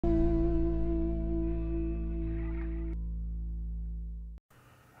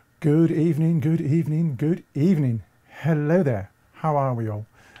Good evening, good evening, good evening. Hello there. How are we all?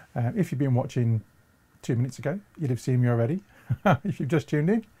 If you've been watching 2 minutes ago, you'd have seen me already. If you've just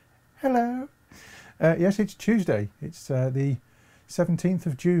tuned in, hello. Yes, it's Tuesday. It's the 17th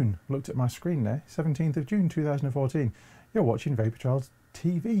of June. Looked at my screen there. 17th of June 2014. You're watching Vaper Trials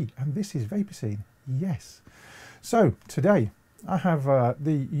TV, and this is Vaper Scene. Yes. So today I have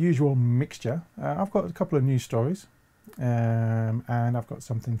the usual mixture. I've got a couple of news stories. And I've got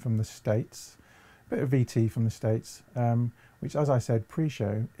something from the States, a bit of VT from the States, which, as I said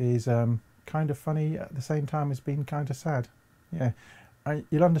pre-show, is kind of funny at the same time as being kind of sad. Yeah,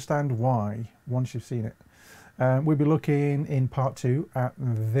 you'll understand why once you've seen it. We'll be looking in part 2 at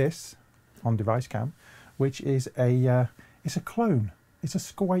this on device cam, which is it's a clone. It's a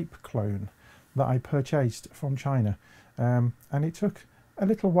Squape clone that I purchased from China, and it took a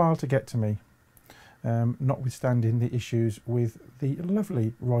little while to get to me. Notwithstanding the issues with the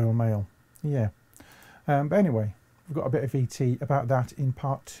lovely Royal Mail. Yeah. But anyway, we've got a bit of VT about that in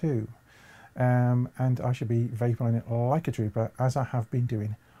part 2. And I should be vaporing it like a trooper, as I have been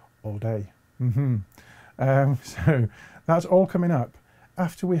doing all day. So that's all coming up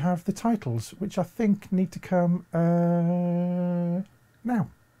after we have the titles, which I think need to come now.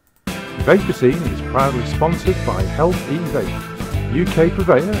 Vaper Scene is proudly sponsored by Health E-Vape, UK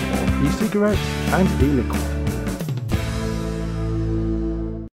purveyor of e-cigarettes and e-liquid.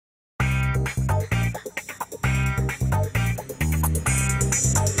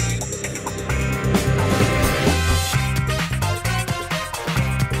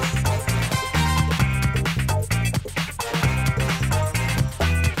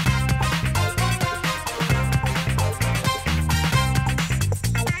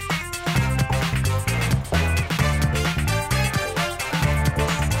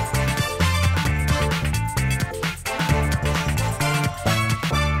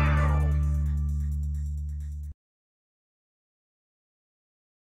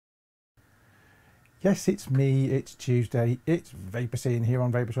 Yes, it's me, it's Tuesday, it's Vaper Scene here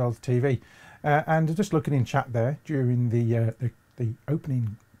on Vaper Trials TV. And just looking in chat there during the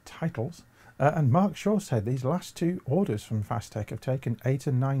opening titles, and Mark Shaw said these last 2 orders from Fastech have taken 8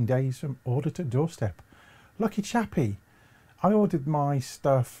 and 9 days from order to doorstep. Lucky chappy. I ordered my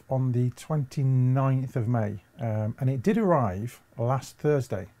stuff on the 29th of May, and it did arrive last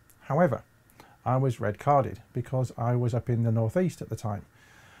Thursday. However, I was red carded because I was up in the northeast at the time.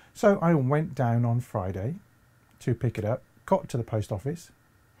 So I went down on Friday to pick it up, got to the post office,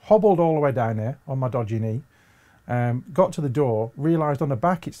 hobbled all the way down there on my dodgy knee, got to the door, realised on the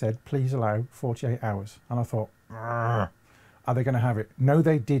back it said, please allow 48 hours. And I thought, are they going to have it? No,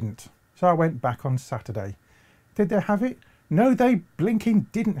 they didn't. So I went back on Saturday. Did they have it? No, they blinking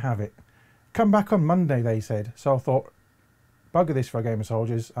didn't have it. Come back on Monday, they said. So I thought, bugger this for a game of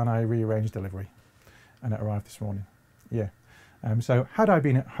soldiers, and I rearranged delivery. And it arrived this morning. Yeah. So had I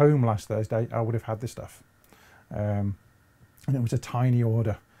been at home last Thursday, I would have had this stuff. And it was a tiny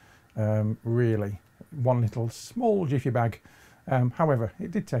order, really. One little small jiffy bag. However, it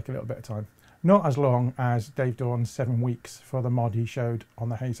did take a little bit of time. Not as long as Dave Dawn's 7 weeks for the mod he showed on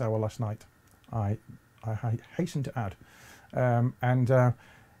the Haze Hour last night. I hasten to add.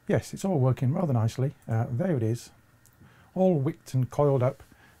 Yes, it's all working rather nicely. There it is. All wicked and coiled up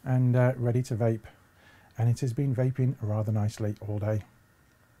and ready to vape. And it has been vaping rather nicely all day.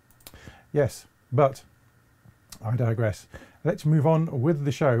 Yes, but I digress. Let's move on with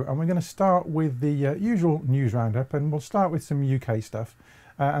the show, and we're going to start with the usual news roundup, and we'll start with some UK stuff.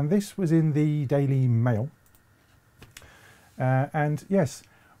 And this was in the Daily Mail. And yes,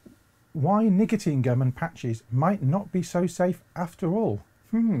 why nicotine gum and patches might not be so safe after all.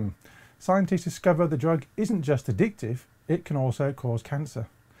 Scientists discover the drug isn't just addictive, it can also cause cancer.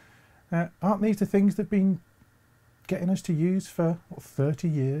 Aren't these the things that have been getting us to use for, what, 30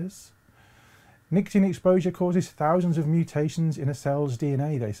 years? Nicotine exposure causes thousands of mutations in a cell's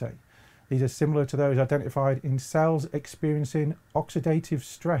DNA, they say. These are similar to those identified in cells experiencing oxidative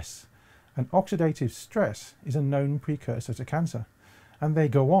stress. And oxidative stress is a known precursor to cancer. And they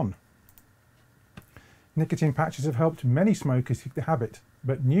go on. Nicotine patches have helped many smokers kick the habit,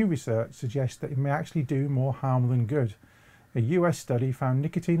 but new research suggests that it may actually do more harm than good. A US study found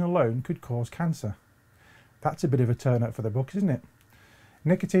nicotine alone could cause cancer. That's a bit of a turn up for the book, isn't it?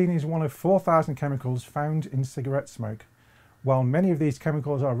 Nicotine is one of 4,000 chemicals found in cigarette smoke. While many of these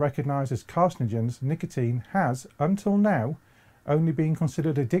chemicals are recognised as carcinogens, nicotine has, until now, only been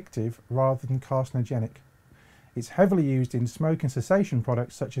considered addictive rather than carcinogenic. It's heavily used in smoking cessation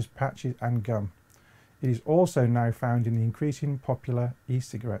products such as patches and gum. It is also now found in the increasingly popular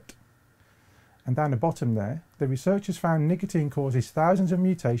e-cigarette. And down the bottom there, the researchers found nicotine causes thousands of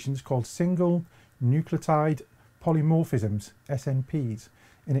mutations called single nucleotide polymorphisms, SNPs,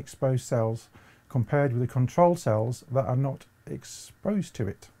 in exposed cells, compared with the control cells that are not exposed to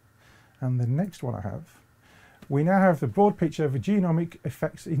it. And the next one I have, we now have the broad picture of the genomic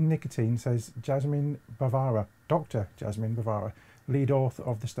effects in nicotine, says Jasmine Bavara, Dr. Jasmine Bavara, lead author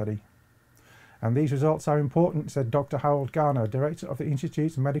of the study. And these results are important, said Dr. Harold Garner, director of the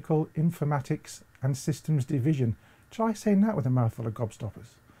Institute's Medical Informatics and Systems Division. Try saying that with a mouthful of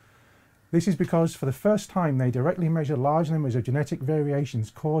gobstoppers. This is because for the first time they directly measure large numbers of genetic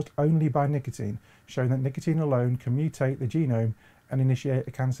variations caused only by nicotine, showing that nicotine alone can mutate the genome and initiate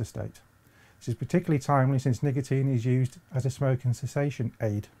a cancer state. This is particularly timely since nicotine is used as a smoking cessation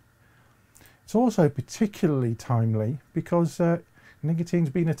aid. It's also particularly timely because nicotine's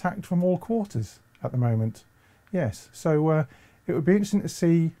been attacked from all quarters at the moment. Yes, so it would be interesting to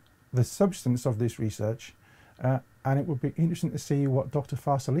see the substance of this research, and it would be interesting to see what Dr.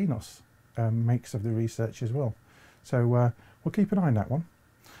 Farsalinos makes of the research as well. So we'll keep an eye on that one.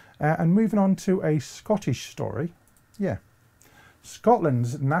 And moving on to a Scottish story. Yeah,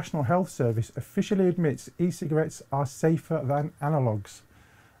 Scotland's National Health Service officially admits e-cigarettes are safer than analogues.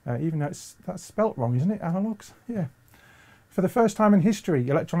 Even though that's spelt wrong, isn't it? Analogues? Yeah. For the first time in history,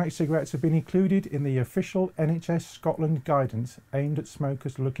 electronic cigarettes have been included in the official NHS Scotland guidance aimed at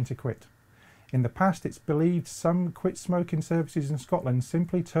smokers looking to quit. In the past, it's believed some quit smoking services in Scotland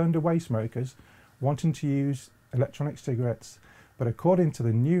simply turned away smokers wanting to use electronic cigarettes. But according to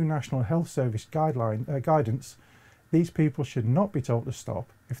the new National Health Service guidance, these people should not be told to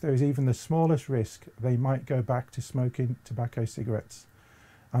stop if there is even the smallest risk they might go back to smoking tobacco cigarettes.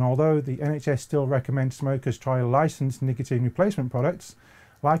 And although the NHS still recommends smokers try licensed nicotine replacement products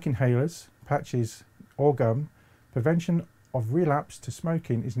like inhalers, patches or gum, prevention of relapse to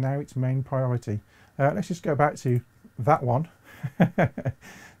smoking is now its main priority. Let's just go back to that one.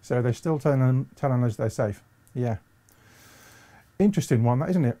 So they're still telling us they're safe. Yeah. Interesting one,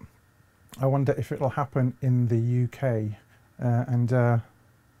 that, isn't it? I wonder if it'll happen in the UK.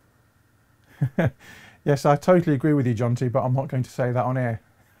 Yes, I totally agree with you, John T, but I'm not going to say that on air.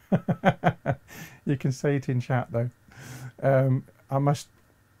 You can say it in chat though. I must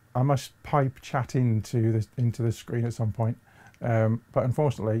pipe chat into the screen at some point, but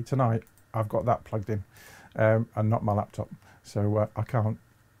unfortunately tonight I've got that plugged in and not my laptop, so I can't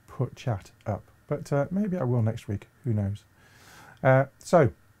put chat up, but maybe I will next week, who knows.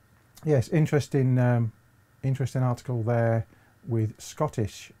 So yes, interesting article there with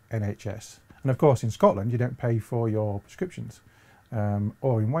Scottish NHS, and of course in Scotland you don't pay for your prescriptions.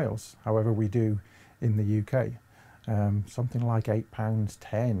 Or in Wales, however we do in the UK, something like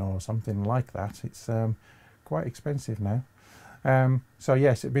 £8.10 or something like that. It's quite expensive now. So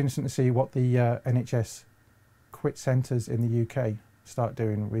yes, it'd be interesting to see what the NHS quit centres in the UK start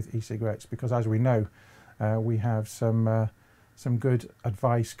doing with e-cigarettes, because as we know, we have some good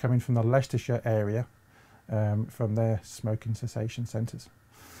advice coming from the Leicestershire area from their smoking cessation centres.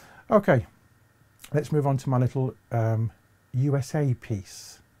 Okay, let's move on to my little USA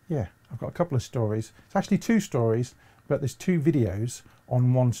piece. Yeah, I've got a couple of stories. It's actually two stories, but there's two videos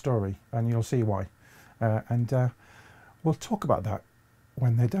on one story, and you'll see why. And we'll talk about that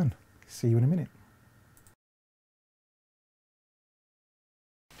when they're done. See you in a minute.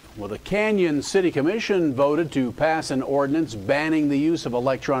 Well, the Canyon City Commission voted to pass an ordinance banning the use of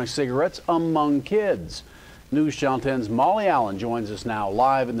electronic cigarettes among kids. News Channel 10's Molly Allen joins us now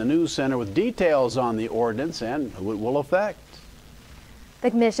live in the News Center with details on the ordinance and who it will affect. The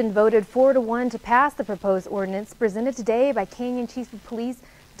commission voted 4-1 to pass the proposed ordinance presented today by Canyon Chief of Police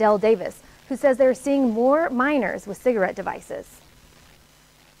Dell Davis, who says they're seeing more minors with cigarette devices.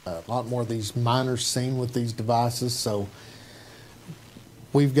 A lot more of these minors seen with these devices, so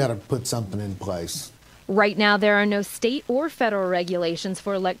we've got to put something in place. Right now, there are no state or federal regulations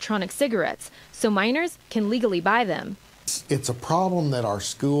for electronic cigarettes, so minors can legally buy them. It's a problem that our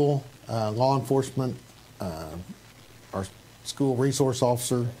school law enforcement, our school resource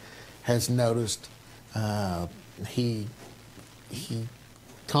officer has noticed. He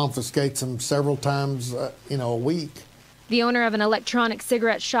confiscates them several times, a week. The owner of an electronic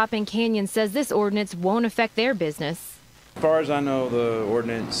cigarette shop in Canyon says this ordinance won't affect their business. As far as I know, the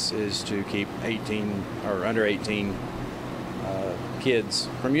ordinance is to keep 18 or under 18 kids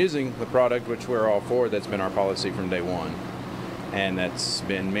from using the product, which we're all for. That's been our policy from day one, and that's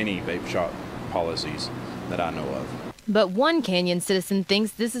been many vape shop policies that I know of. But one Canyon citizen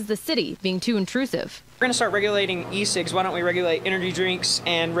thinks this is the city being too intrusive. We're going to start regulating e-cigs. Why don't we regulate energy drinks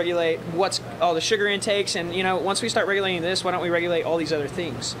and regulate what's all the sugar intakes? And, you know, once we start regulating this, why don't we regulate all these other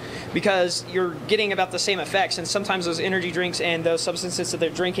things? Because you're getting about the same effects, and sometimes those energy drinks and those substances that they're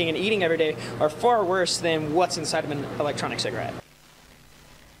drinking and eating every day are far worse than what's inside of an electronic cigarette.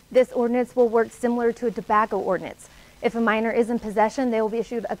 This ordinance will work similar to a tobacco ordinance. If a minor is in possession, they will be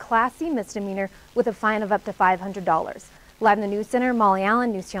issued a Class C misdemeanor with a fine of up to $500. Live in the News Center, Molly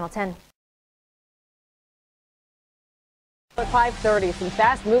Allen, News Channel 10. At 5:30, some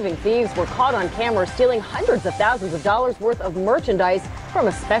fast-moving thieves were caught on camera stealing hundreds of thousands of dollars worth of merchandise from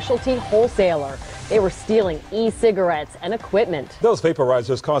a specialty wholesaler. They were stealing e-cigarettes and equipment. Those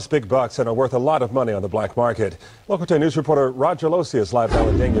vaporizers cost big bucks and are worth a lot of money on the black market. Local 10 News reporter Roger Losi is live now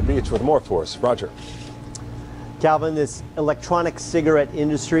in Dania Beach with more for us. Roger. Calvin, this electronic cigarette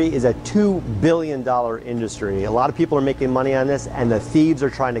industry is a $2 billion industry. A lot of people are making money on this, and the thieves are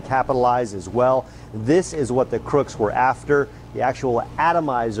trying to capitalize as well. This is what the crooks were after, the actual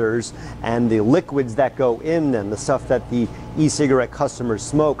atomizers and the liquids that go in them, the stuff that the e-cigarette customers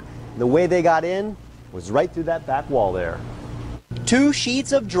smoke. The way they got in was right through that back wall there. 2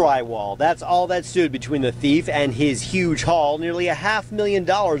 sheets of drywall, that's all that stood between the thief and his huge haul. Nearly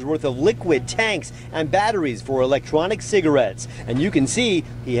 $500,000 worth of liquid tanks and batteries for electronic cigarettes. And you can see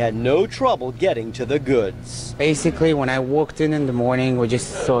he had no trouble getting to the goods. Basically, when I walked in the morning, we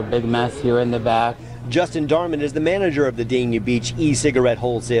just saw a big mess here in the back. Justin Darman is the manager of the Dania Beach e-cigarette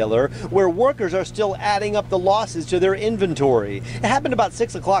wholesaler, where workers are still adding up the losses to their inventory. It happened about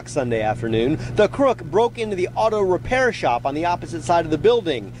 6 o'clock Sunday afternoon. The crook broke into the auto repair shop on the opposite side of the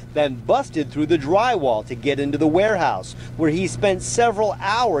building, then busted through the drywall to get into the warehouse, where he spent several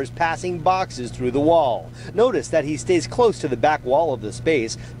hours passing boxes through the wall. Notice that he stays close to the back wall of the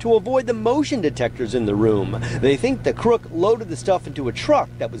space to avoid the motion detectors in the room. They think the crook loaded the stuff into a truck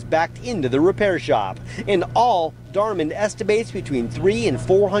that was backed into the repair shop. In all, Darman estimates between $300,000 and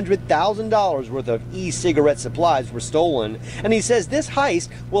 $400,000 worth of e-cigarette supplies were stolen. And he says this heist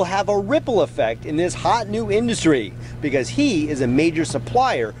will have a ripple effect in this hot new industry because he is a major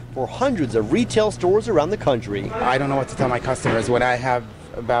supplier for hundreds of retail stores around the country. I don't know what to tell my customers when I have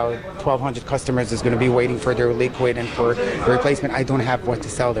about 1,200 customers is going to be waiting for their liquid and for the replacement. I don't have what to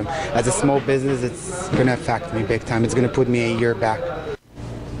sell them. As a small business, it's going to affect me big time. It's going to put me a year back.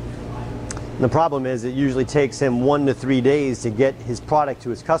 The problem is it usually takes him 1 to 3 days to get his product to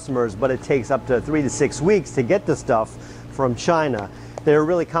his customers, but it takes up to 3 to 6 weeks to get the stuff from China. They're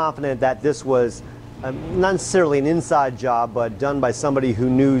really confident that this was not necessarily an inside job, but done by somebody who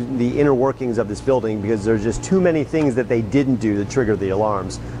knew the inner workings of this building, because there's just too many things that they didn't do to trigger the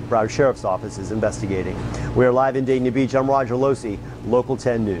alarms. Broward Sheriff's Office is investigating. We're live in Dania Beach. I'm Roger Losi, Local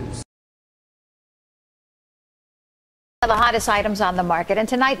 10 News. The hottest items on the market, and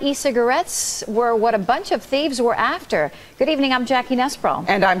tonight e-cigarettes were what a bunch of thieves were after. Good evening, I'm Jackie Nespro.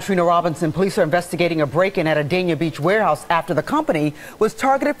 And I'm Trina Robinson. Police are investigating a break-in at a Dania Beach warehouse after the company was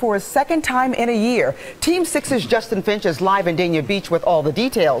targeted for a second time in a year. Team 6's Justin Finch is live in Dania Beach with all the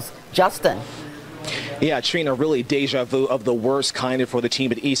details. Justin. Yeah, Trina, really deja vu of the worst kind for the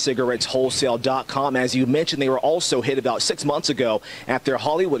team at e-cigaretteswholesale.com. As you mentioned, they were also hit about 6 months ago at their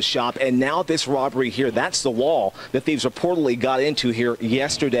Hollywood shop, and now this robbery here, that's the wall the thieves reportedly got into here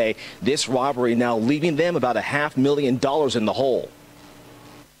yesterday. This robbery now leaving them about $500,000 in the hole.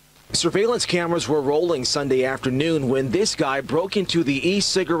 Surveillance cameras were rolling Sunday afternoon when this guy broke into the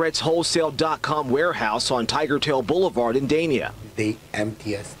e-cigaretteswholesale.com warehouse on Tiger Tail Boulevard in Dania. They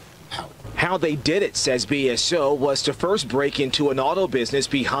empty us out. How they did it, says BSO, was to first break into an auto business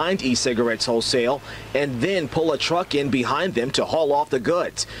behind e-cigarettes wholesale and then pull a truck in behind them to haul off the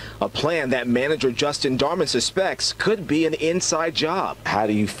goods. A plan that manager Justin Darman suspects could be an inside job. How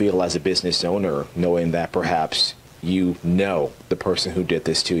do you feel as a business owner knowing that perhaps you know the person who did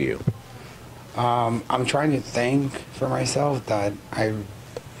this to you? I'm trying to think for myself that I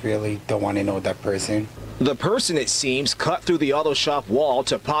really don't want to know that person. The person, it seems, cut through the auto shop wall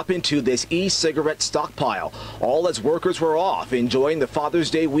to pop into this e-cigarette stockpile, all as workers were off enjoying the Father's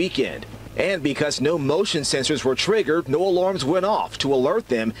Day weekend. And because no motion sensors were triggered, no alarms went off to alert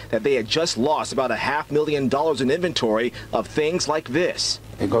them that they had just lost about $500,000 in inventory of things like this.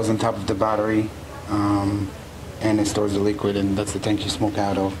 It goes on top of the battery, and it stores the liquid, and that's the tank you smoke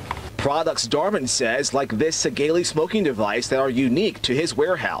out of. Products, Darman says, like this Sagale smoking device that are unique to his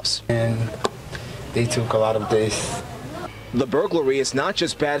warehouse. And they took a lot of this. The burglary is not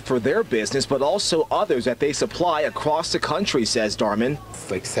just bad for their business, but also others that they supply across the country, says Darman. It's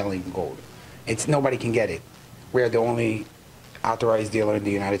like selling gold. Nobody can get it. We're the only authorized dealer in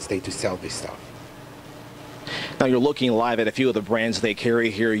the United States to sell this stuff. Now you're looking live at a few of the brands they carry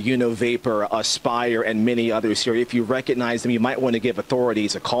here, Vaper, Aspire, and many others here. If you recognize them, you might want to give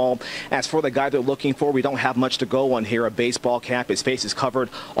authorities a call. As for the guy they're looking for, we don't have much to go on here. A baseball cap, his face is covered,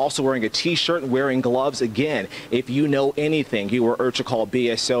 also wearing a t-shirt, wearing gloves. Again, if you know anything, you are urged to call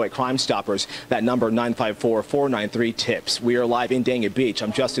BSO at Crime Stoppers. That number 954-493-TIPS. We are live in Dania Beach.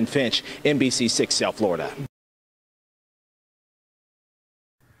 I'm Justin Finch, NBC6 South Florida.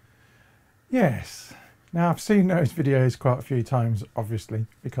 Yes. Now, I've seen those videos quite a few times, obviously,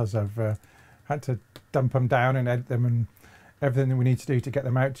 because I've had to dump them down and edit them and everything that we need to do to get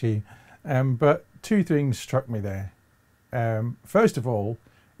them out to you. But two things struck me there. First of all,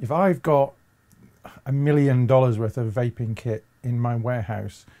 if I've got $1 million worth of vaping kit in my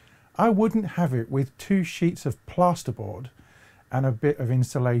warehouse, I wouldn't have it with 2 sheets of plasterboard and a bit of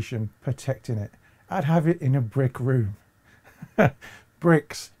insulation protecting it. I'd have it in a brick room.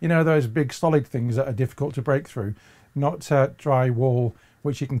 Bricks, you know, those big solid things that are difficult to break through, not dry wall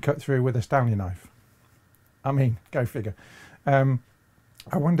which you can cut through with a Stanley knife. I mean, go figure. I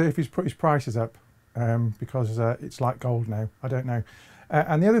wonder if he's put his prices up because it's like gold now. I don't know.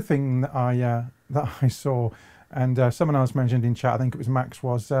 And the other thing that I saw, and someone else mentioned in chat, I think it was Max,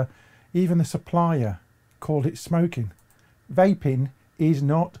 was even the supplier called it smoking. Vaping is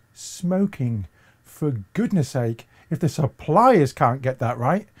not smoking. For goodness sake, if the suppliers can't get that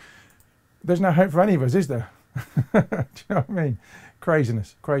right, there's no hope for any of us, is there? Do you know what I mean?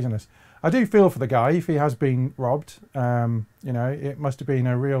 Craziness, craziness. I do feel for the guy if he has been robbed. You know, it must have been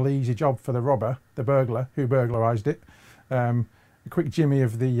a real easy job for the robber, the burglar who burglarized it. A quick jimmy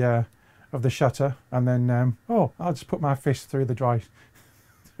of the shutter, and then oh, I'll just put my fist through the drywall,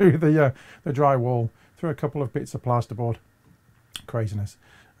 through a couple of bits of plasterboard. Craziness.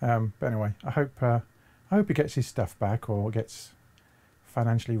 But anyway, I hope he gets his stuff back or gets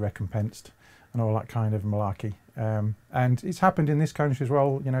financially recompensed and all that kind of malarkey. And it's happened in this country as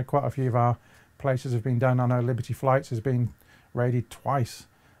well. You know, quite a few of our places have been done. I know Liberty Flights has been raided twice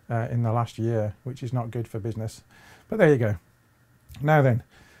in the last year, which is not good for business. But there you go. Now then,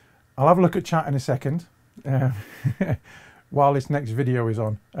 I'll have a look at chat in a second while this next video is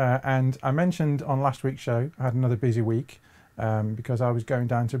on. And I mentioned on last week's show, I had another busy week because I was going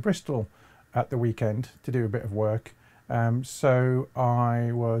down to Bristol at the weekend to do a bit of work. So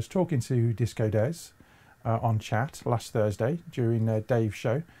I was talking to Disco Des on chat last Thursday during Dave's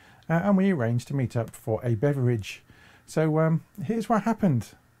show, and we arranged to meet up for a beverage. So here's what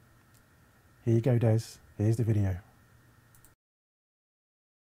happened. Here you go, Des. Here's the video.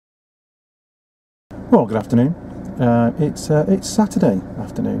 Well, good afternoon. It's Saturday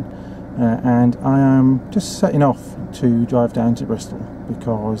afternoon, and I am just setting off to drive down to Bristol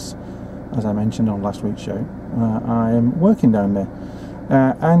because, as I mentioned on last week's show, I am working down there,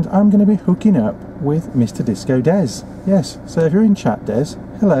 and I'm going to be hooking up with Mr. Disco Des. Yes, so if you're in chat, Des,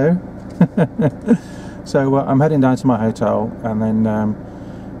 hello. So I'm heading down to my hotel, and then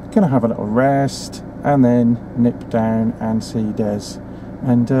going to have a little rest, and then nip down and see Des,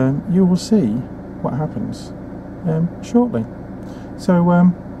 and you will see what happens shortly.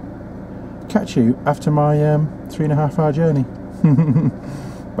 So catch you after my 3.5 hour journey.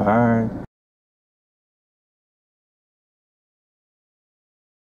 Bye.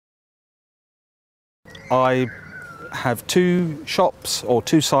 I have 2 shops, or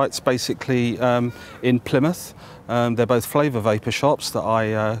 2 sites basically, in Plymouth. They're both flavour vapor shops that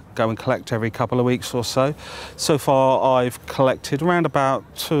I go and collect every couple of weeks or so. So far I've collected around about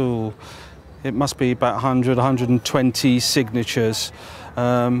it must be about 100, 120 signatures.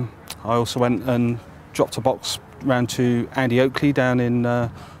 I also went and dropped a box round to Andy Oakley down in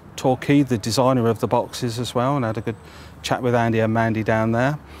Torquay, the designer of the boxes as well, and I had a good chat with Andy and Mandy down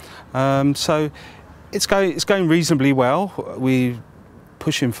there. So it's going reasonably well. We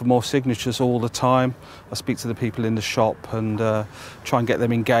pushing for more signatures all the time. I speak to the people in the shop and try and get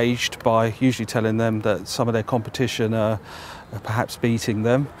them engaged by usually telling them that some of their competition are perhaps beating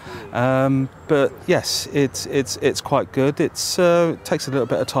them. But yes, it's quite good. It takes a little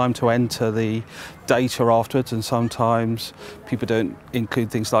bit of time to enter the data afterwards, and sometimes people don't include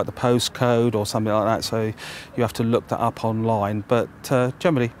things like the postcode or something like that, so you have to look that up online. But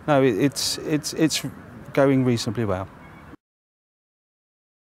generally, no, it's going reasonably well.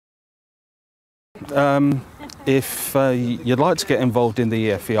 if you'd like to get involved in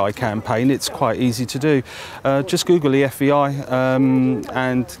the EFEI campaign, it's quite easy to do. Just Google EFEI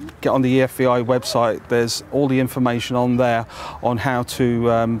and get on the EFEI website. There's all the information on there on how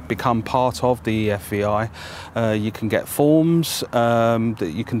to become part of the EFEI. You can get forms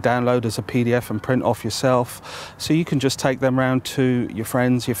that you can download as a PDF and print off yourself. So you can just take them around to your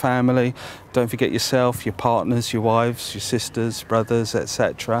friends, your family. Don't forget yourself, your partners, your wives, your sisters, brothers,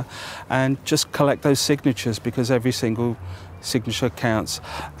 etc. And just collect those signatures, because every single signature counts.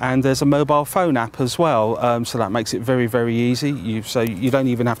 And there's a mobile phone app as well, so that makes it very, very easy. So you don't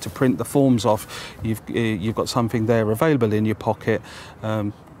even have to print the forms off. You've got something there available in your pocket,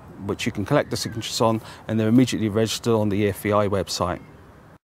 which you can collect the signatures on, and they're immediately registered on the EFEI website.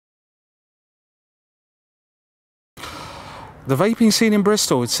 The vaping scene in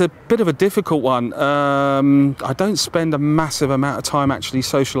Bristol, it's a bit of a difficult one. I don't spend a massive amount of time actually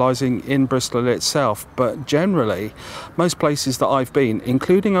socialising in Bristol itself, but generally, most places that I've been,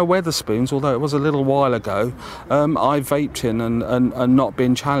 including a Wetherspoons, although it was a little while ago, I've vaped in and not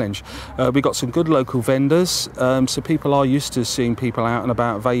been challenged. We've got some good local vendors, so people are used to seeing people out and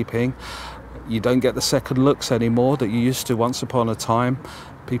about vaping. You don't get the second looks anymore that you used to once upon a time.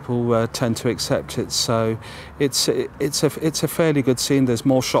 People tend to accept it, so it's a fairly good scene. There's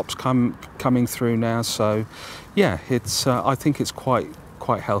more shops coming through now, so yeah, I think it's quite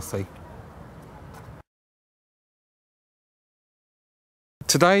healthy.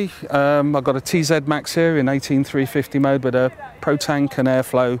 Today I've got a TZ Max here in 18350 mode with a Pro Tank and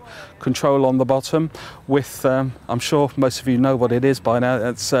airflow control on the bottom with, I'm sure most of you know what it is by now,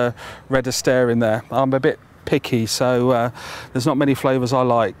 it's Red Astaire in there. I'm a bit picky, so there's not many flavours I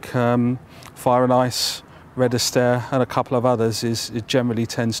like. Fire and Ice, Red Astaire and a couple of others it generally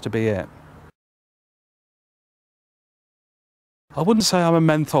tends to be it. I wouldn't say I'm a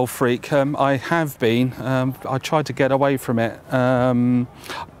menthol freak. I have been. I tried to get away from it. I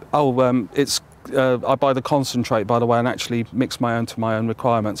buy the concentrate, by the way, and actually mix my own to my own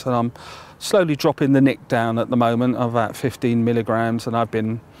requirements. And I'm slowly dropping the nick down at the moment of about 15 milligrams, and I've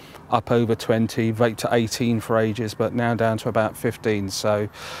been up over 20, vaped to 18 for ages, but now down to about 15. So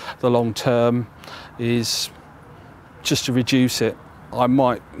the long term is just to reduce it. I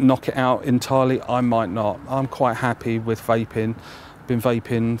might knock it out entirely, I might not. I'm quite happy with vaping. I've been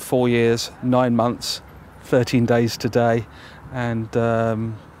vaping 4 years, 9 months, 13 days today, and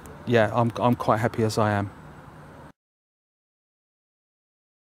yeah, I'm quite happy as I am.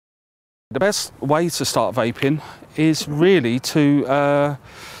 The best way to start vaping is really to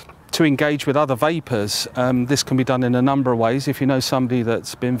engage with other vapers. This can be done in a number of ways. If you know somebody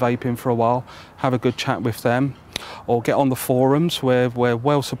that's been vaping for a while, have a good chat with them, or get on the forums. We're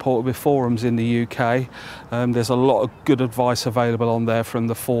well supported with forums in the UK. There's a lot of good advice available on there from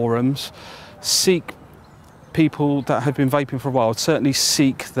the forums. Seek people that have been vaping for a while, certainly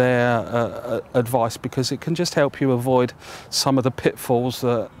seek their advice, because it can just help you avoid some of the pitfalls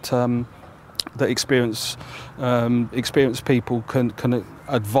that experienced people can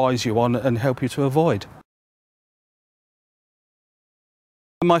advise you on and help you to avoid.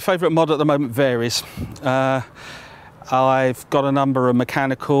 My favourite mod at the moment varies. I've got a number of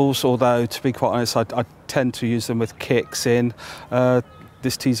mechanicals, although to be quite honest, I tend to use them with kicks in.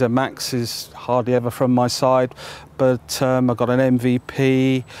 This TZ Max is hardly ever from my side, but I've got an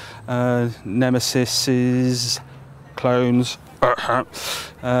MVP, Nemesises, clones,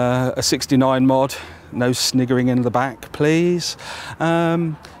 a 69 mod, no sniggering in the back, please.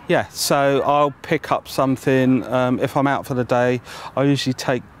 Yeah, so I'll pick up something. If I'm out for the day, I usually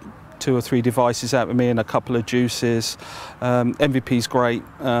take 2 or 3 devices out with me and a couple of juices. MVP's great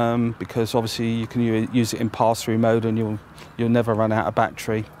because obviously you can use it in pass-through mode and you'll never run out of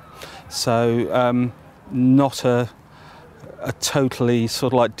battery. So not a totally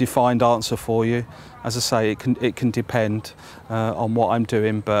sort of like defined answer for you. As I say, it can depend on what I'm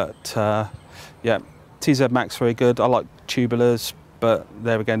doing, but yeah, TZ Max very good. I like tubulars, but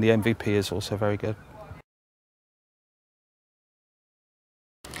there again, the MVP is also very good.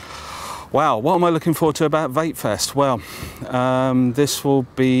 Wow, what am I looking forward to about Vape Fest? Well, this will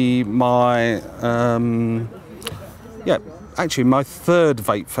be my, yeah, actually my 3rd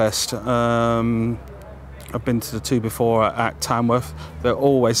Vape Fest. I've been to the 2 before at Tamworth. They're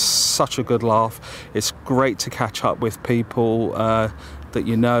always such a good laugh. It's great to catch up with people that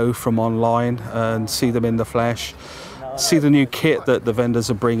you know from online and see them in the flesh. See the new kit that the vendors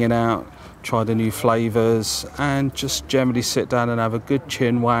are bringing out, try the new flavours, and just generally sit down and have a good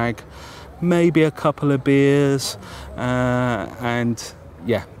chin wag, maybe a couple of beers, and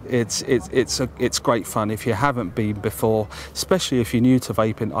yeah, it's great fun. If you haven't been before, especially if you're new to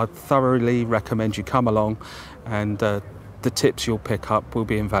vaping, I'd thoroughly recommend you come along, and the tips you'll pick up will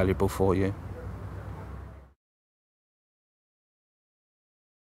be invaluable for you.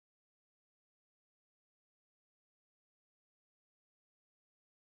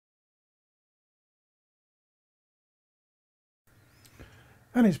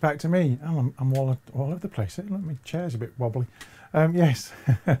 And it's back to me. I'm all over the place. My chair's a bit wobbly. Yes.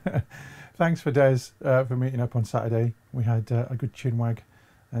 Thanks for Des for meeting up on Saturday. We had a good chinwag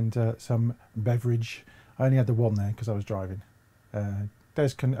and some beverage. I only had the one there because I was driving.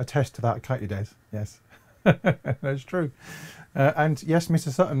 Des can attest to that, can't you, Des? Yes. That's true. And yes, Mr.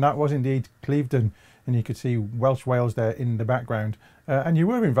 Sutton, that was indeed Clevedon. And you could see Welsh Wales there in the background. And you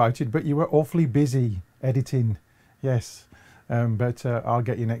were invited, but you were awfully busy editing. Yes. But I'll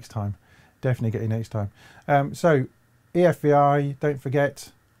get you next time. Definitely get you next time. So EFVI, don't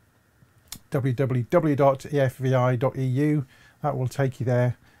forget www.efvi.eu. That will take you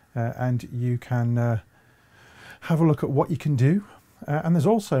there, and you can have a look at what you can do. And there's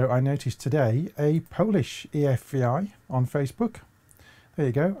also, I noticed today, a Polish EFVI on Facebook. There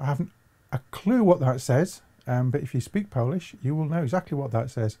you go. I haven't a clue what that says, but if you speak Polish, you will know exactly what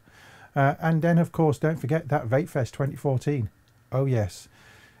that says. And then, of course, don't forget that VapeFest 2014. Oh yes,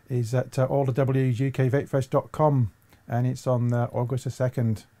 is at allthewsukvapefest.com, and it's on August the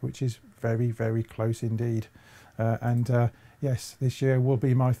 2nd, which is very, very close indeed. Yes, this year will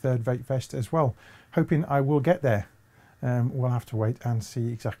be my third VapeFest as well. Hoping I will get there. We'll have to wait and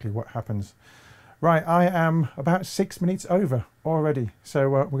see exactly what happens. Right, I am about 6 minutes over already, so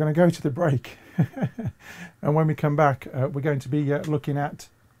we're going to go to the break. And when we come back, we're going to be looking at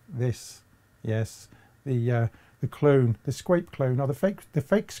this. Yes, the clone, the Squape Clone, or the fake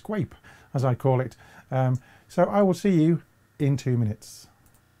Squape, as I call it. So I will see you in 2 minutes.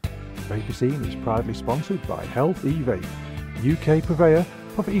 Vaper Scene is proudly sponsored by Health E-Vape, UK purveyor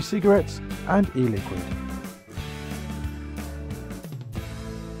of e-cigarettes and e-liquid.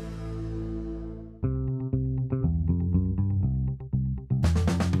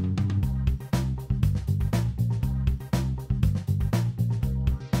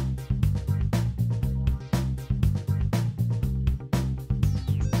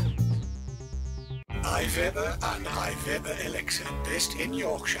 iVaper and iVaper Elixir, based in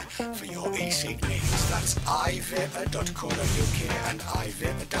Yorkshire, for your e-cig needs. That's iVaper.co.uk and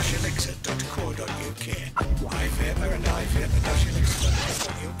iVaper-elixir.co.uk. iVaper and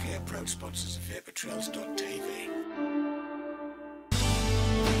iVaper-elixir.co.uk, proud sponsors of VaporTrails.tv.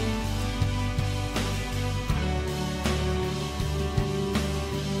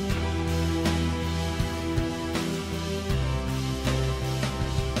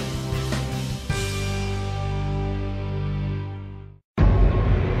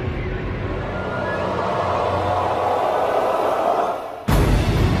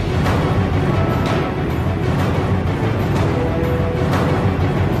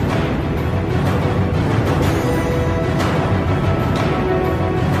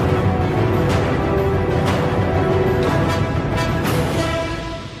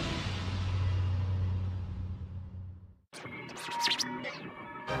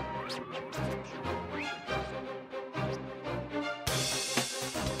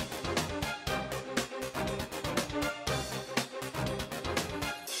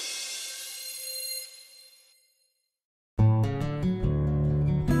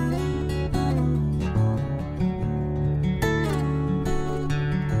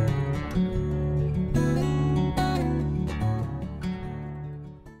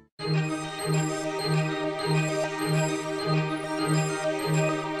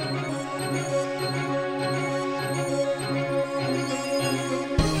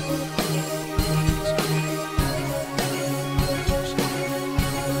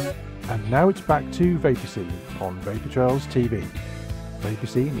 Now it's back to Vaper Scene on Vapor Trails TV. Vaper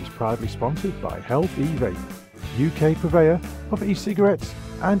Scene is proudly sponsored by Health E-Vape, UK purveyor of e-cigarettes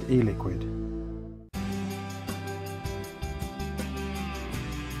and e-liquid.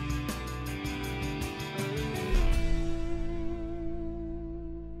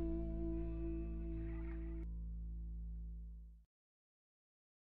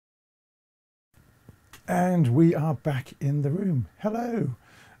 And we are back in the room. Hello.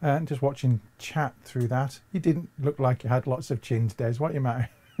 And just watching chat through that. You didn't look like you had lots of chins, Des. What are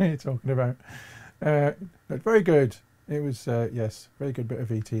you talking about? But very good. It was, yes, very good bit of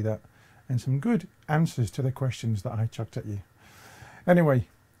VT that. And some good answers to the questions that I chucked at you. Anyway,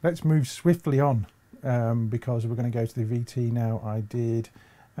 let's move swiftly on because we're going to go to the VT now. I did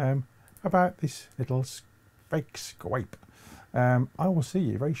about this little fake Squape. I will see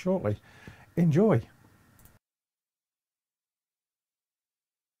you very shortly. Enjoy.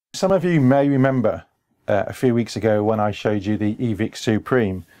 Some of you may remember a few weeks ago when I showed you the e-cigs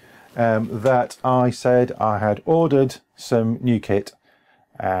Supreme that I said I had ordered some new kit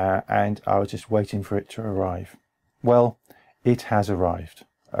and I was just waiting for it to arrive. Well, it has arrived.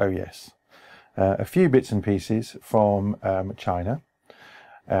 Oh yes. A few bits and pieces from China,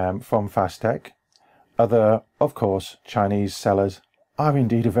 from Fastech. Other, of course, Chinese sellers are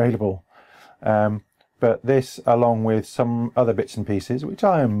indeed available. But this, along with some other bits and pieces, which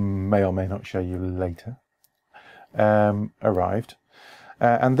I may or may not show you later, arrived.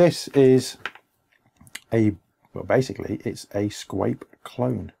 And this is well, basically, it's a Squape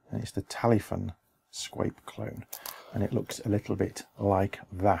Clone. And it's the Talifan Squape Clone. And it looks a little bit like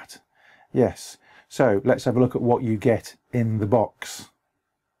that. Yes. So let's have a look at what you get in the box.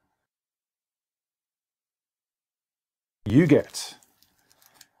 You get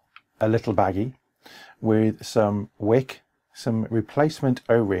a little baggie with some wick, some replacement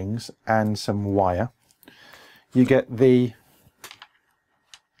O-rings and some wire. You get the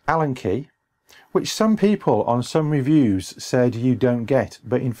Allen key, which some people on some reviews said you don't get,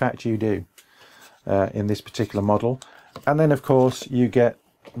 but in fact you do in this particular model. And then of course you get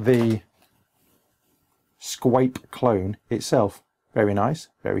the Squape Clone itself. Very nice,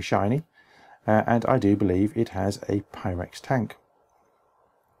 very shiny, and I do believe it has a Pyrex tank.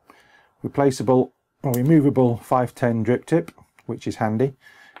 Replaceable or removable 510 drip tip, which is handy,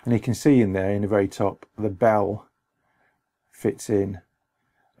 and you can see in there in the very top the bell fits in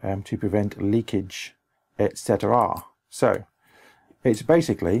to prevent leakage, etc. So it's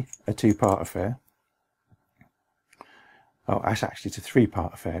basically a two-part affair. Oh, actually it's a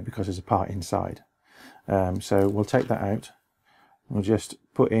three-part affair because there's a part inside. So we'll take that out. We'll just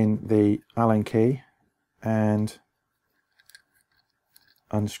put in the Allen key and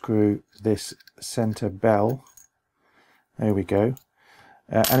unscrew this center bell. There we go.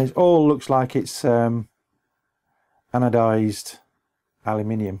 And it all looks like it's anodized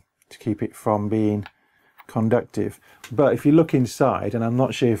aluminium to keep it from being conductive. But if you look inside, and I'm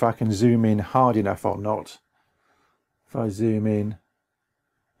not sure if I can zoom in hard enough or not. If I zoom in,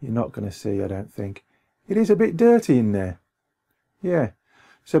 you're not going to see, I don't think. It is a bit dirty in there. Yeah.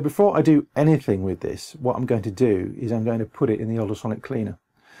 So before I do anything with this, what I'm going to do is I'm going to put it in the ultrasonic cleaner.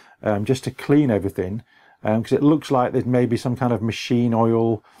 Just to clean everything, because it looks like there's maybe some kind of machine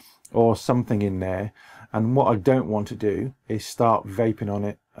oil or something in there. And what I don't want to do is start vaping on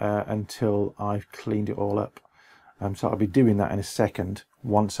it until I've cleaned it all up. So I'll be doing that in a second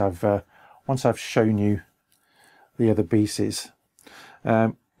once I've shown you the other pieces.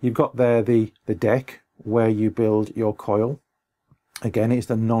 You've got there the deck where you build your coil. Again, it's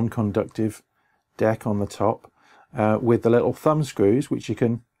the non-conductive deck on the top with the little thumb screws, which you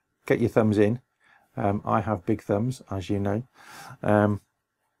can get your thumbs in. I have big thumbs, as you know.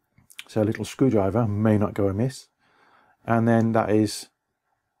 So a little screwdriver may not go amiss. And then that is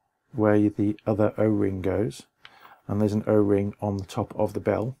where the other O-ring goes. And there's an O-ring on the top of the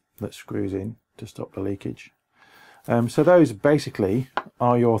bell that screws in to stop the leakage. So those basically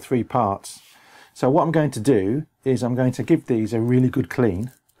are your three parts. So what I'm going to do is I'm going to give these a really good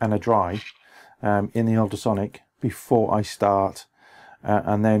clean and a dry in the ultrasonic before I start.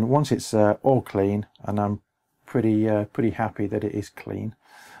 And then once it's all clean, and I'm pretty happy that it is clean,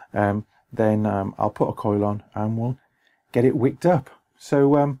 then I'll put a coil on and we'll get it wicked up.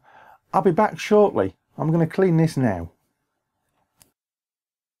 So I'll be back shortly. I'm going to clean this now.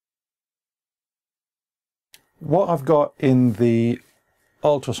 What I've got in the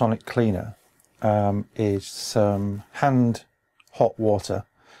ultrasonic cleaner is some hand hot water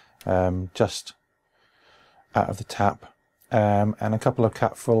just out of the tap, and a couple of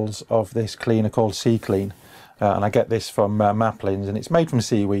capfuls of this cleaner called Sea Clean, and I get this from Maplin's, and it's made from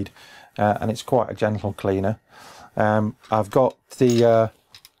seaweed, and it's quite a gentle cleaner. I've got the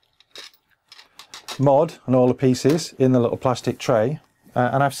mod and all the pieces in the little plastic tray,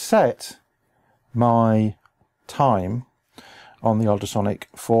 and I've set my time on the ultrasonic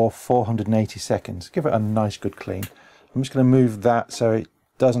for 480 seconds. Give it a nice good clean. I'm just going to move that so it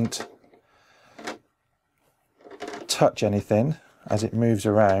doesn't touch anything as it moves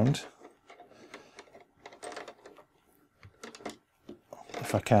around,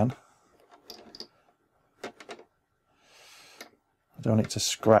 if I can. I don't want it to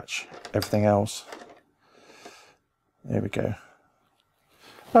scratch everything else. There we go.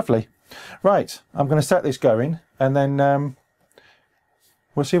 Lovely. Right, I'm going to set this going, and then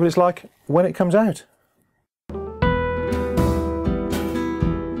we'll see what it's like when it comes out.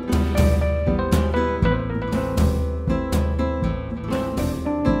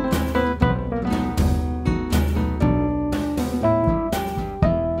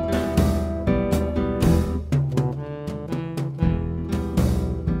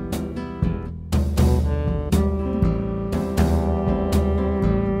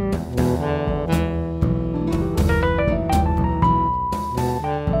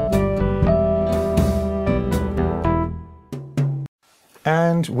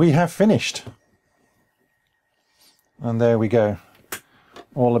 And we have finished. And there we go.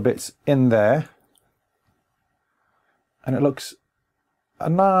 All the bits in there. And it looks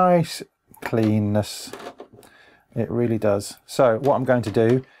a nice cleanness. It really does. So what I'm going to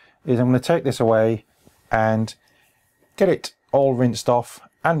do is I'm going to take this away and get it all rinsed off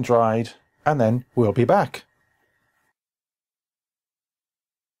and dried, and then we'll be back.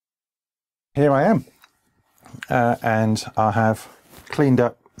 Here I am, and I have cleaned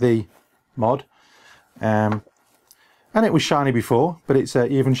up the mod, and it was shiny before, but it's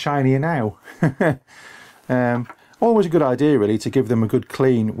even shinier now. Always a good idea really to give them a good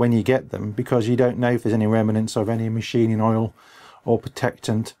clean when you get them, because you don't know if there's any remnants of any machining oil or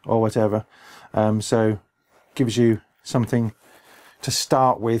protectant or whatever. So gives you something to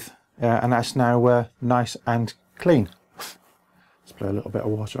start with, and that's now nice and clean. Let's blow a little bit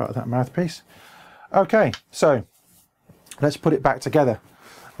of water out of that mouthpiece. Okay, so let's put it back together,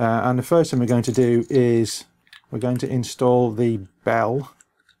 and the first thing we're going to do is we're going to install the bell.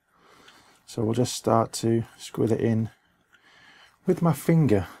 So we'll just start to screw it in with my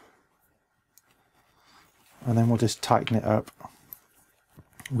finger, and then we'll just tighten it up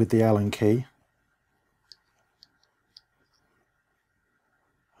with the Allen key.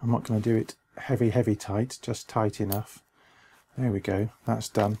 I'm not going to do it heavy tight, just tight enough. There we go, that's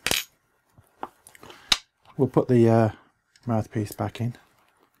done. We'll put the mouthpiece back in.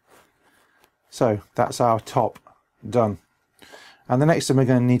 So that's our top done. And the next thing we're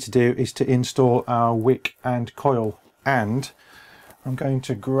going to need to do is to install our wick and coil. And I'm going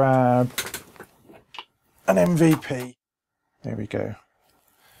to grab an MVP. There we go.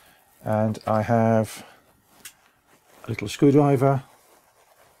 And I have a little screwdriver,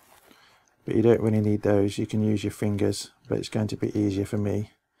 but you don't really need those. You can use your fingers, but it's going to be easier for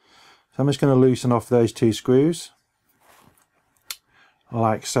me. So I'm just going to loosen off those two screws,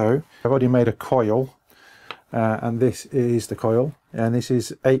 like so. I've already made a coil, and this is the coil, and this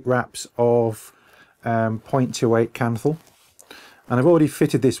is 8 wraps of 0.28 canthal, and I've already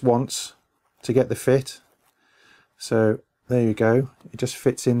fitted this once to get the fit. So there you go, it just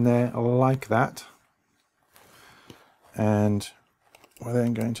fits in there like that, and we're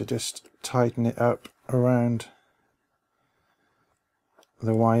then going to just tighten it up around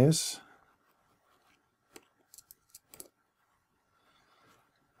the wires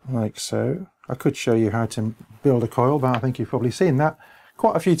like so. I could show you how to build a coil, but I think you've probably seen that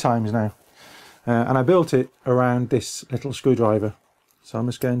quite a few times now. And I built it around this little screwdriver. So I'm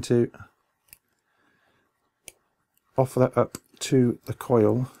just going to offer that up to the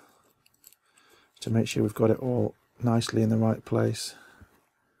coil to make sure we've got it all nicely in the right place.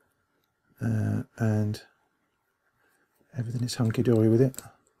 And everything is hunky-dory with it.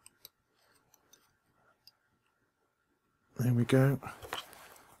 There we go.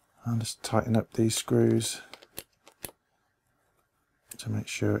 I'll just tighten up these screws to make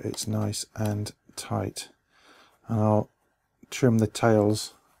sure it's nice and tight, and I'll trim the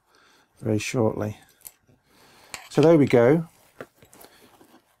tails very shortly. So there we go,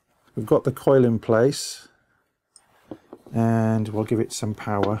 we've got the coil in place, and we'll give it some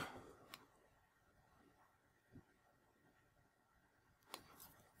power.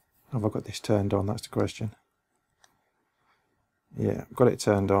 Have I got this turned on? That's the question. Yeah, I've got it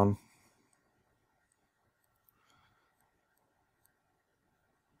turned on.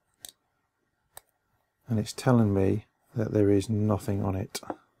 And it's telling me that there is nothing on it.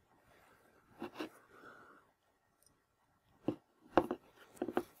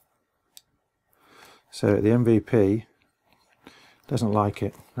 So the MVP doesn't like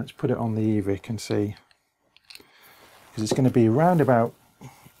it. Let's put it on the e-cigs and see. Because it's going to be around about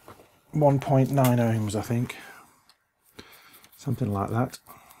 1.9 ohms, I think. Something like that.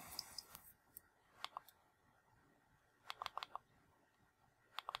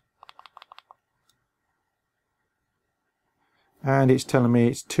 And it's telling me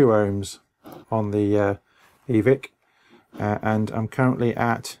it's 2 ohms on the e-cig, and I'm currently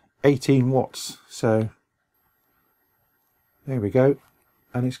at 18 watts. So there we go,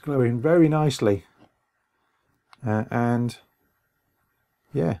 and it's glowing very nicely, and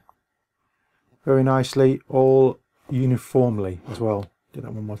yeah, very nicely, all uniformly as well. Do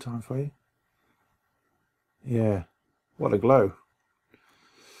that one more time for you. Yeah, what a glow.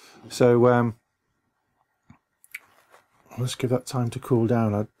 So let's give that time to cool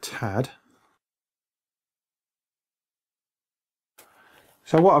down a tad.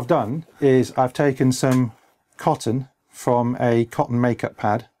 So what I've done is I've taken some cotton from a cotton makeup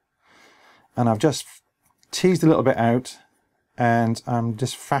pad, and I've just teased a little bit out, and I'm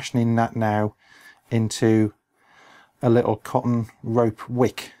just fashioning that now into a little cotton rope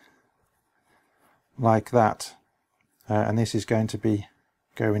wick like that, and this is going to be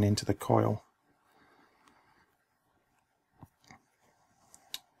going into the coil.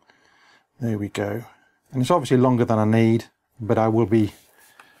 There we go. And it's obviously longer than I need, but I will be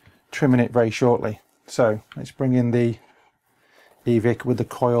trimming it very shortly. So let's bring in the EVIC with the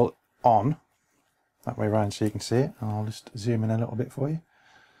coil on, that way around so you can see it. I'll just zoom in a little bit for you.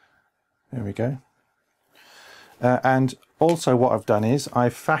 There we go. And also what I've done is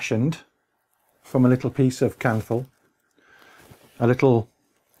I've fashioned from a little piece of canthil a little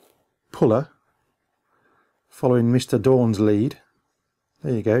puller following Mr. Dawn's lead.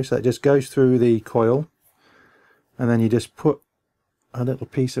 There you go. So it just goes through the coil, and then you just put a little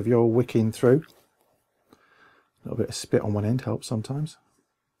piece of your wick in through. A little bit of spit on one end helps sometimes.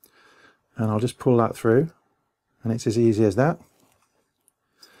 And I'll just pull that through, and it's as easy as that.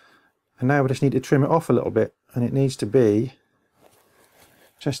 And now we just need to trim it off a little bit, and it needs to be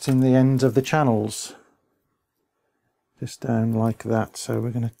just in the ends of the channels, just down like that. So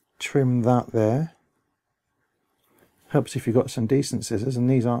we're going to trim that there. Helps if you've got some decent scissors, and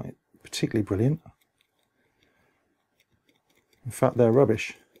these aren't particularly brilliant. In fact, they're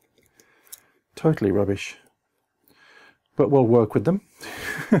rubbish, totally rubbish, but we'll work with them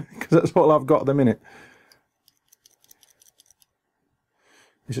because that's all I've got at the minute.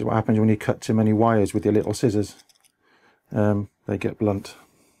 This is what happens when you cut too many wires with your little scissors. They get blunt.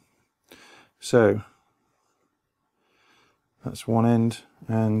 So that's one end,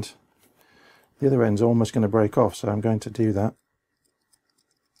 and the other end's almost going to break off, so I'm going to do that.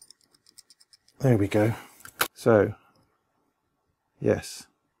 There we go. So yes,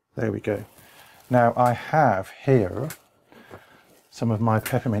 there we go. Now I have here some of my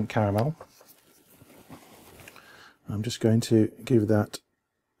peppermint caramel. I'm just going to give that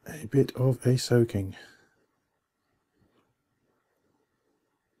a bit of a soaking.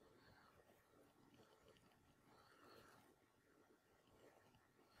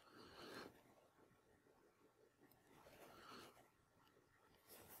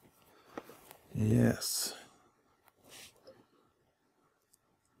 Yes.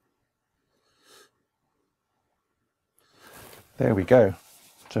 There we go.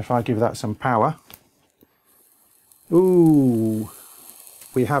 So if I give that some power, ooh,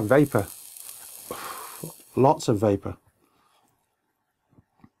 we have vapor. Lots of vapor.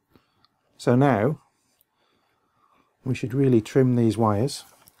 So now we should really trim these wires,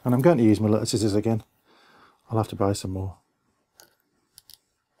 and I'm going to use my little scissors again. I'll have to buy some more.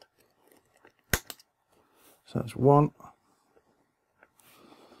 So that's one,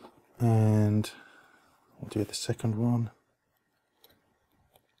 and we'll do the second one,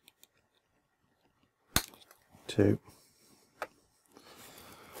 2,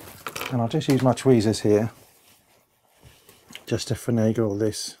 and I'll just use my tweezers here just to finagle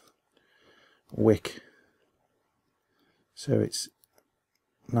this wick so it's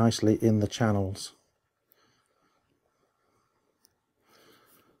nicely in the channels.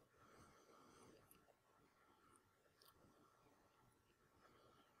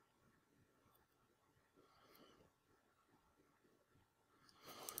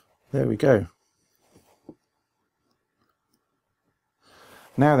 There we go.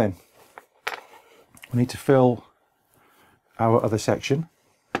 Now then, we need to fill our other section,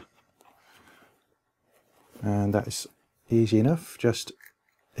 and that's easy enough, just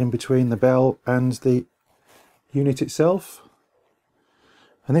in between the bell and the unit itself.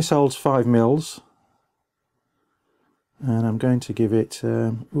 And this holds 5 mils, and I'm going to give it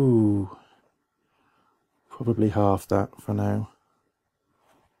probably half that for now.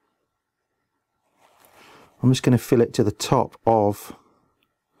 I'm just going to fill it to the top of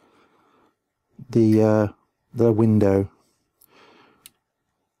the window.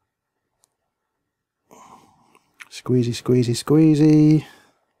 Squeezy, squeezy, squeezy.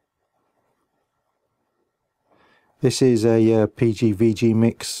 This is a PG-VG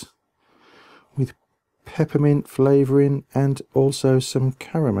mix with peppermint flavouring and also some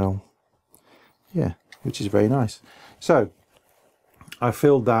caramel. Yeah, which is very nice. So I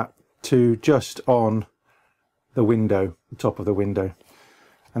filled that to just on the window, the top of the window.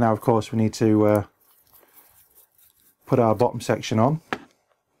 And now of course we need to put our bottom section on,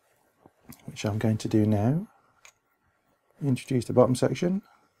 which I'm going to do now. Introduce the bottom section,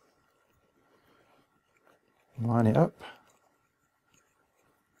 line it up,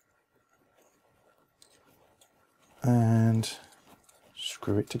 and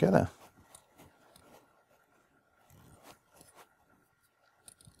screw it together.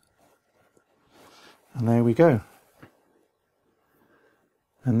 And there we go.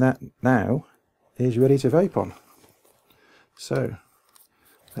 And that now is ready to vape on. So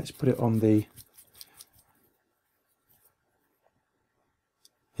let's put it on the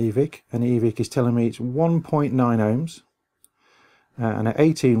EVIC, and EVIC is telling me it's 1.9 ohms, and at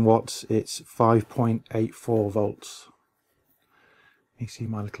 18 watts it's 5.84 volts. You see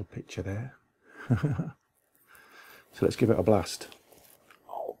my little picture there. So let's give it a blast.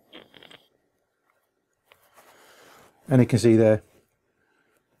 And you can see there,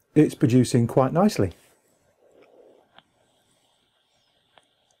 it's producing quite nicely.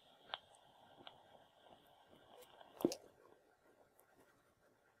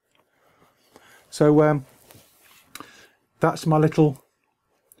 So that's my little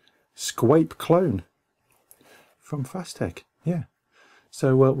Squape Clone from Fastech. Yeah.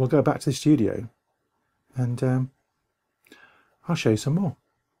 So we'll go back to the studio and I'll show you some more.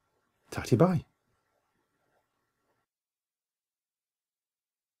 Tatty bye.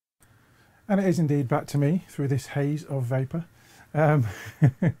 And it is indeed back to me through this haze of vapour.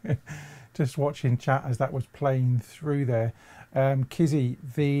 Just watching chat as that was playing through there. Kizzy,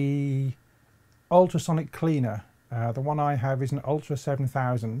 the ultrasonic cleaner, the one I have is an Ultra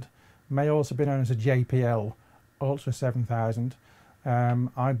 7000, may also be known as a JPL Ultra 7000.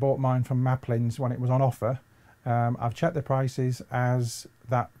 I bought mine from Maplin's when it was on offer. I've checked the prices as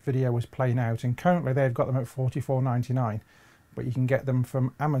that video was playing out, and currently they've got them at $44.99, but you can get them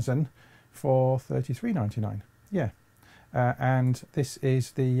from Amazon for $33.99. Yeah. And this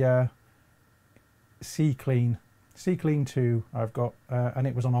is the C-Clean 2 I've got, and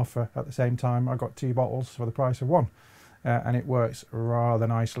it was on offer at the same time. I got 2 bottles for the price of 1, and it works rather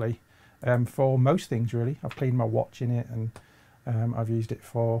nicely for most things really. I've cleaned my watch in it, and I've used it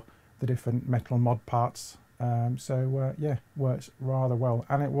for the different metal mod parts. So yeah, works rather well,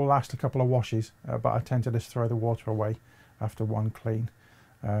 and it will last a couple of washes, but I tend to just throw the water away after 1 clean,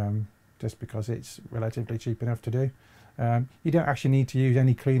 just because it's relatively cheap enough to do. You don't actually need to use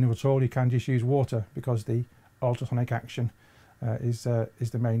any cleaner at all. You can just use water because the ultrasonic action is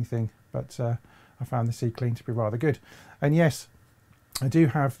the main thing. But I found the C-Clean to be rather good. And yes, I do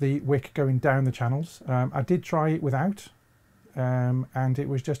have the wick going down the channels. I did try it without, and it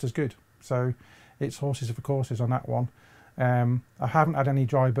was just as good. So it's horses for courses on that one. I haven't had any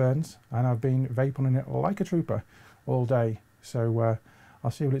dry burns, and I've been vaping it like a trooper all day. So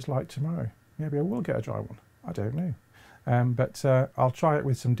I'll see what it's like tomorrow. Maybe I will get a dry one. I don't know. But I'll try it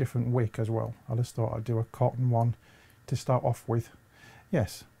with some different wick as well. I just thought I'd do a cotton one to start off with.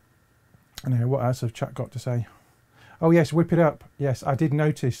 Yes. Anyway, what else have chat got to say? Oh yes, whip it up. Yes, I did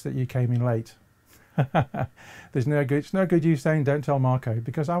notice that you came in late. It's no good you saying don't tell Marco,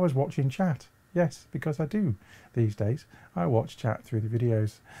 because I was watching chat. Yes, because I do these days. I watch chat through the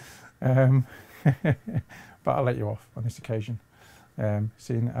videos. But I'll let you off on this occasion,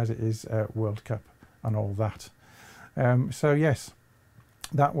 seeing as it is World Cup and all that. So yes,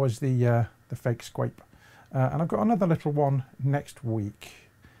 that was the fake Squape, and I've got another little one next week,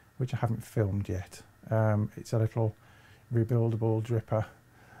 which I haven't filmed yet. It's a little rebuildable dripper,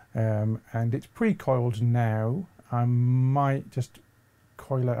 and it's pre-coiled now. I might just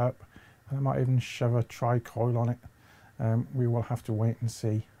coil it up, and I might even shove a tri-coil on it. We will have to wait and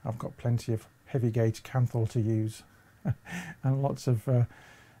see. I've got plenty of heavy gauge Canthal to use and lots of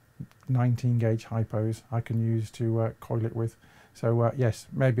 19 gauge hypos I can use to coil it with. So yes,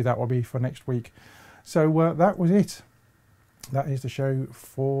 maybe that will be for next week. So that was it. That is the show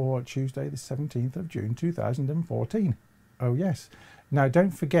for Tuesday the 17th of June 2014. Oh yes. Now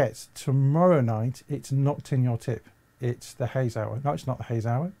don't forget, tomorrow night it's not Tin Your Tip, it's the Haze Hour. No, it's not the Haze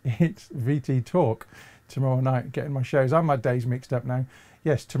Hour, it's VT Talk tomorrow night. Getting my shows and my days mixed up now.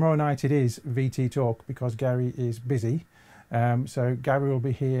 Yes, tomorrow night it is VT Talk because Gary is busy. So Gary will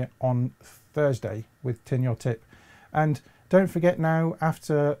be here on Thursday with Tin Your Tip. And don't forget now,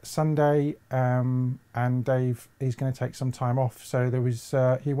 after Sunday, and Dave is going to take some time off. So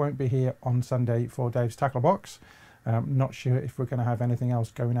he won't be here on Sunday for Dave's Tackle Box. Not sure if we're going to have anything else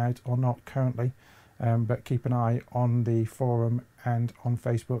going out or not currently. But keep an eye on the forum and on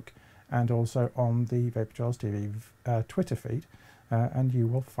Facebook, and also on the Vaper Trails TV Twitter feed, and you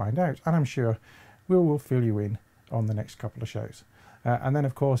will find out. And I'm sure we will fill you in on the next couple of shows. And then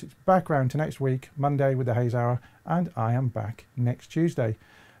of course it's back round to next week, Monday with the Haze Hour, and I am back next Tuesday.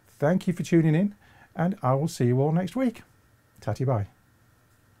 Thank you for tuning in, and I will see you all next week. Tatty bye.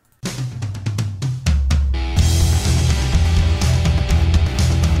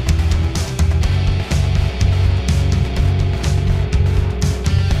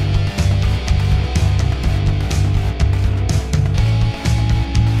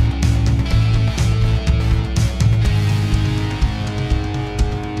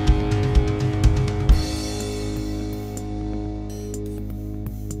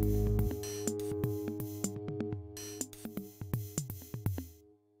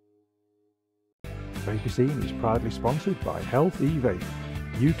 Vaper Scene is proudly sponsored by Health e-Vape,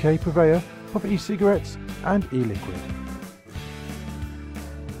 UK purveyor of e-cigarettes and e-liquid.